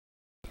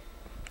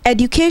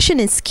Education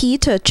is key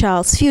to a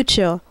child's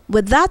future.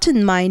 With that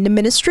in mind, the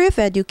Ministry of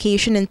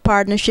Education, in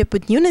partnership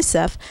with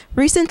UNICEF,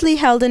 recently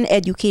held an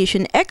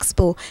Education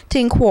Expo to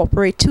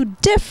incorporate two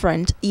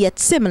different yet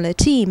similar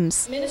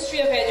themes.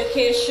 Ministry of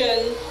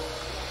Education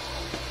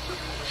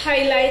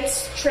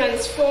highlights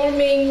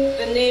transforming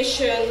the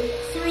nation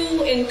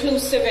through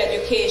inclusive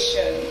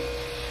education,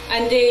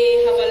 and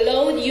they have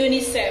allowed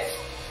UNICEF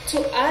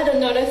to add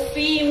another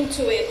theme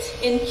to it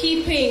in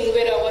keeping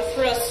with our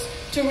thrust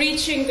to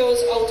reaching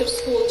those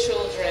out-of-school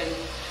children.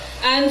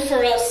 And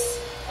for us,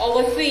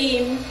 our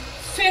theme,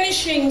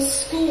 finishing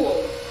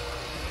school,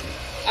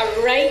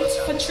 a right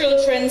for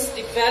children's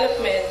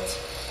development,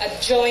 a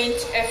joint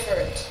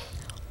effort.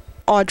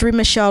 Audrey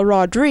Michelle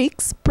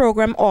Rodriguez,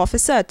 Program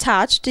Officer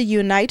attached to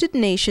United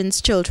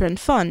Nations Children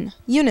Fund,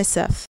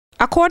 UNICEF.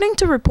 According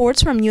to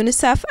reports from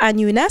UNICEF and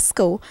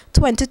UNESCO,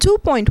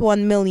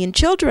 22.1 million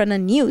children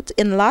and youth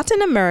in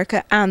Latin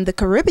America and the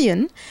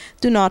Caribbean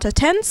do not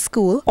attend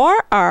school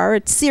or are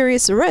at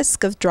serious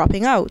risk of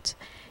dropping out.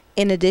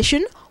 In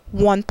addition,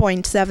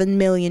 1.7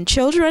 million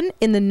children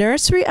in the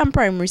nursery and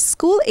primary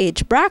school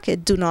age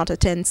bracket do not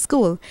attend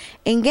school.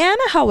 In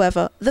Guyana,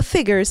 however, the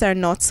figures are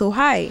not so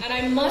high. And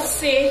I must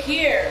say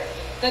here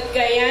that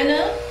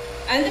Guyana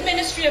and the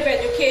Ministry of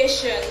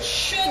Education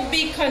should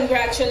be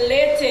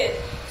congratulated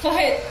for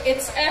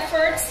its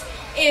efforts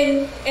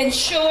in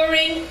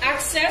ensuring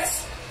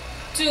access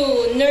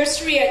to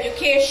nursery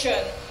education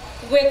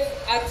with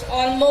at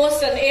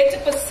almost an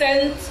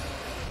 80%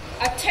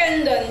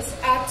 attendance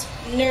at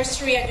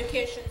nursery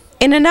education.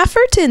 In an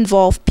effort to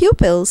involve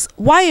pupils,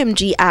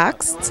 YMG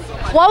asked,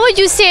 what would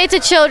you say to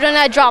children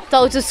that dropped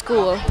out of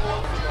school?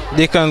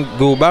 They can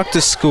go back to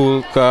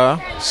school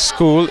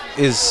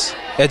because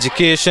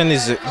education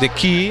is the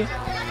key.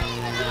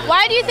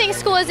 Why do you think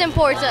school is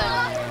important?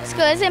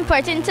 School is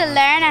important to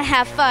learn and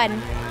have fun.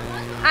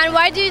 And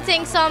why do you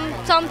think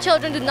some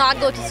children do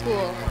not go to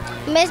school?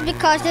 Maybe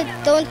because they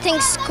don't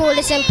think school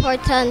is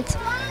important.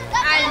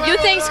 And you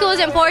think school is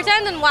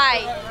important, and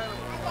why?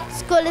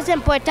 School is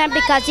important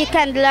because you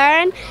can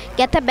learn,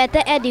 get a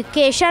better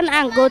education,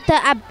 and go to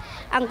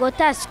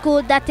a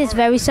school that is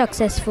very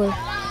successful.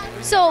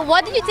 So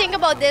what do you think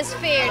about this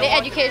fair, the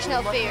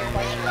educational fair?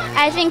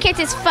 I think it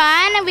is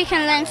fun, and we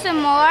can learn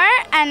some more,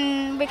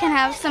 and we can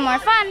have some more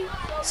fun.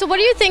 So what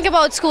do you think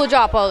about school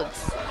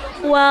dropouts?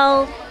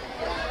 Well,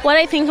 what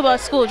I think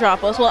about school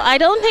dropouts, well, I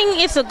don't think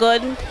it's a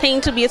good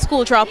thing to be a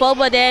school dropout,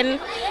 but then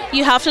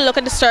you have to look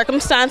at the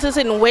circumstances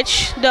in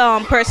which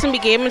the person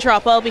became a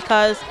dropout,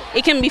 because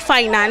it can be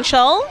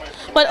financial.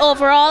 But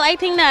overall, I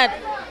think that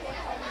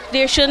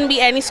there shouldn't be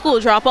any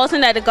school dropouts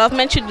and that the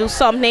government should do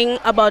something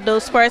about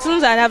those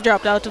persons that have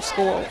dropped out of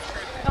school.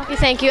 Okay,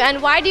 thank you.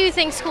 And why do you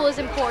think school is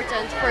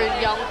important for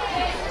young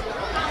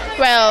people?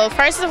 Well,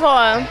 first of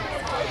all,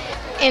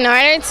 in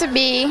order to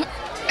be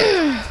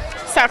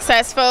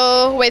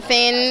successful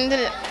within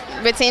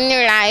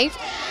your life,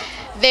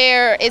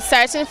 there is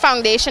certain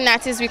foundation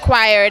that is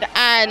required,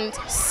 and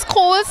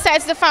school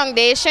sets the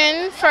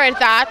foundation for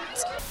that.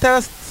 Tell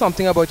us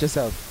something about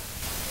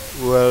yourself.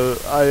 Well,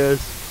 I am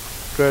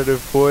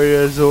 24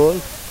 years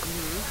old.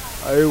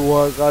 I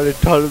work at the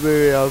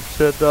television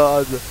center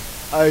as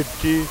an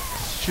IT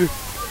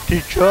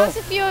teacher. Ask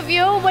a few of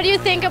you, what do you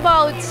think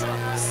about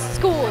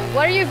school?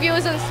 What are your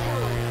views on school?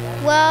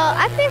 Well,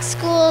 I think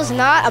school is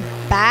not a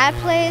bad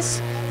place,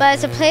 but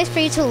it's a place for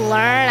you to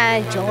learn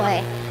and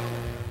enjoy.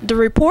 The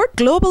report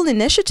Global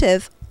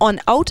Initiative on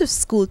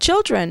Out-of-School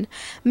Children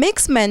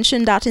makes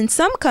mention that in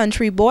some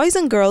countries, boys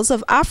and girls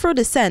of Afro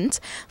descent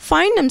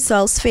find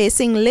themselves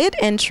facing late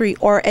entry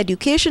or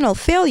educational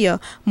failure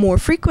more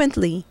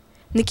frequently.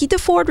 Neketa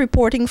Forde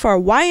reporting for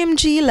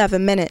YMG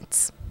 11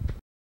 Minutes.